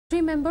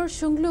Three-member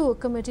Shungulu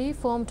Committee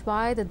formed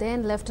by the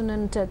then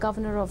Lieutenant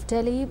Governor of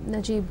Delhi,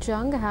 Najib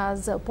Jung,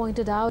 has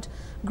pointed out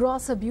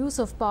gross abuse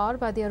of power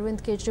by the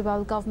Arvind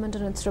Kejriwal government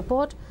in its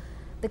report.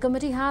 The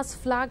committee has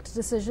flagged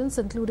decisions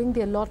including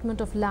the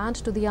allotment of land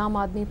to the Aam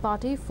Aadmi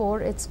Party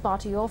for its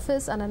party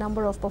office and a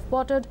number of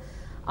purported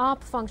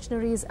AAP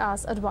functionaries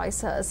as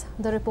advisors.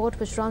 The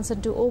report, which runs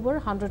into over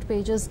 100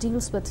 pages,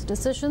 deals with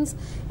decisions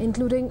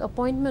including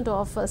appointment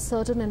of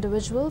certain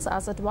individuals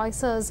as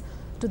advisors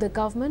to the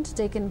government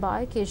taken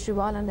by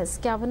Kejriwal and his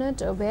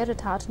cabinet where it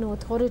had no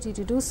authority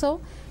to do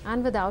so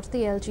and without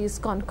the LG's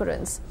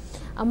concurrence.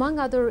 Among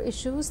other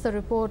issues, the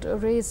report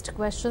raised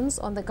questions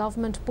on the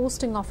government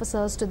posting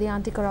officers to the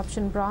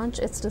anti-corruption branch,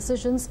 its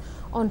decisions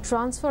on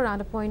transfer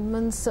and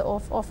appointments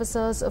of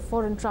officers,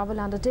 foreign travel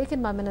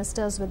undertaken by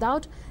ministers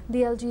without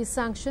the LG's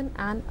sanction,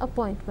 and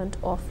appointment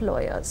of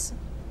lawyers.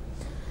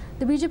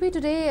 The BJP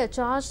today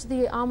charged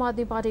the Aam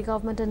Aadmi Party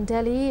government in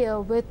Delhi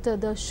with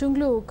the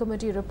Shungulu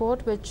Committee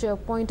Report, which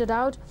pointed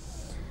out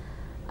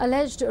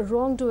alleged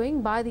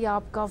wrongdoing by the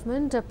AAP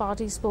government. A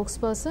party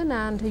spokesperson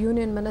and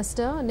Union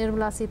Minister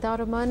Nirmala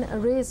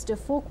Sitharaman raised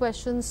 4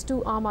 questions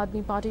to Aam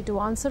Aadmi Party to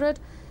answer it.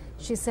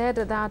 She said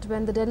that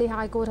when the Delhi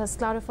High Court has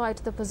clarified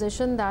the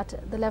position that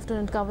the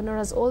Lieutenant Governor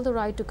has all the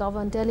right to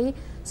govern Delhi,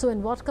 so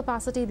in what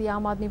capacity the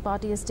Aam Aadmi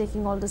Party is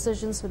taking all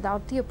decisions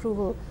without the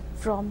approval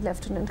from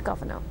Lieutenant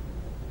Governor.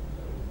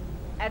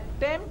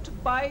 Attempt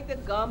by the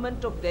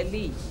government of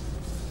Delhi,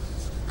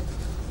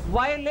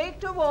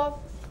 violative of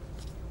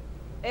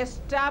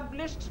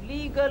established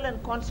legal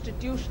and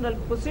constitutional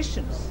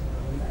positions,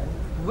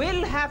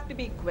 will have to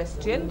be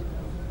questioned,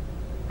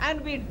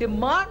 and we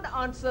demand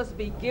answers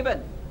be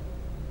given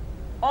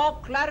or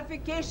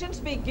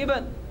clarifications be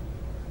given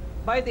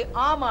by the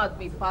Aam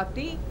Aadmi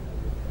Party,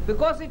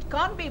 because it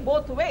can't be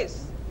both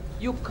ways.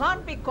 You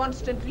can't be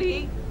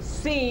constantly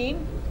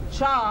seen,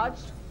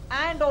 charged,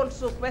 and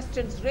also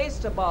questions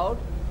raised about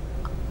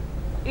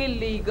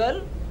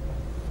illegal,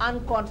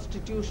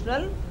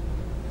 unconstitutional,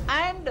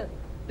 and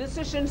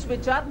decisions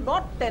which are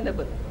not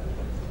tenable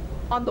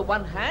on the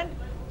one hand,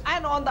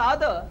 and on the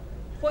other,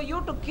 for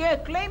you to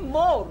claim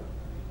more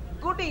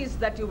goodies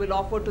that you will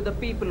offer to the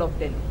people of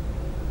Delhi.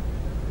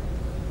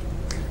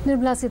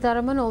 Nirmala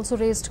Sitharaman also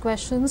raised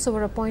questions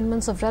over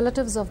appointments of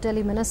relatives of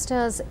Delhi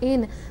ministers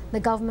in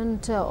the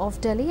government of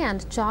Delhi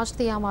and charged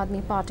the Aam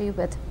Aadmi Party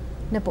with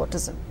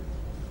nepotism.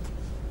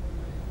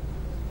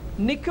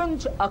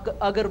 Nikunj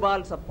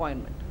Agarwal's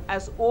appointment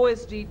as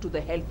OSD to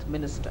the health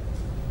minister.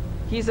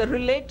 He is a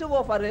relative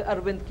of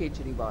Arvind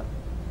Kejriwal.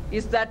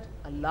 Is that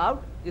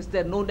allowed? Is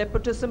there no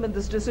nepotism in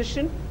this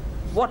decision?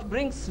 What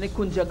brings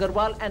Nikunj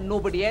Agarwal and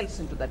nobody else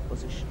into that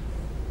position?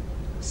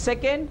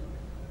 Second,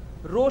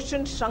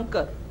 Roshan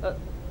Shankar,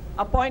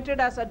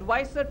 appointed as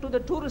advisor to the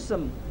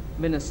tourism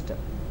minister.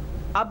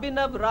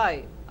 Abhinav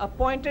Rai,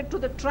 appointed to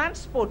the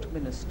transport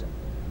minister.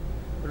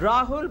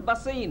 Rahul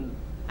Basain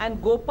and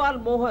Gopal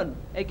Mohan,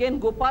 again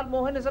Gopal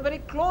Mohan is a very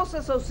close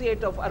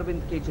associate of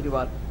Arvind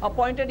Kejriwal,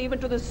 appointed even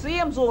to the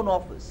CM's own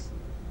office.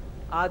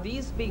 Are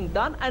these being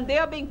done? And they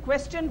are being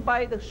questioned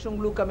by the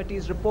Shungulu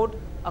Committee's report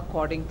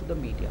according to the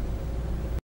media.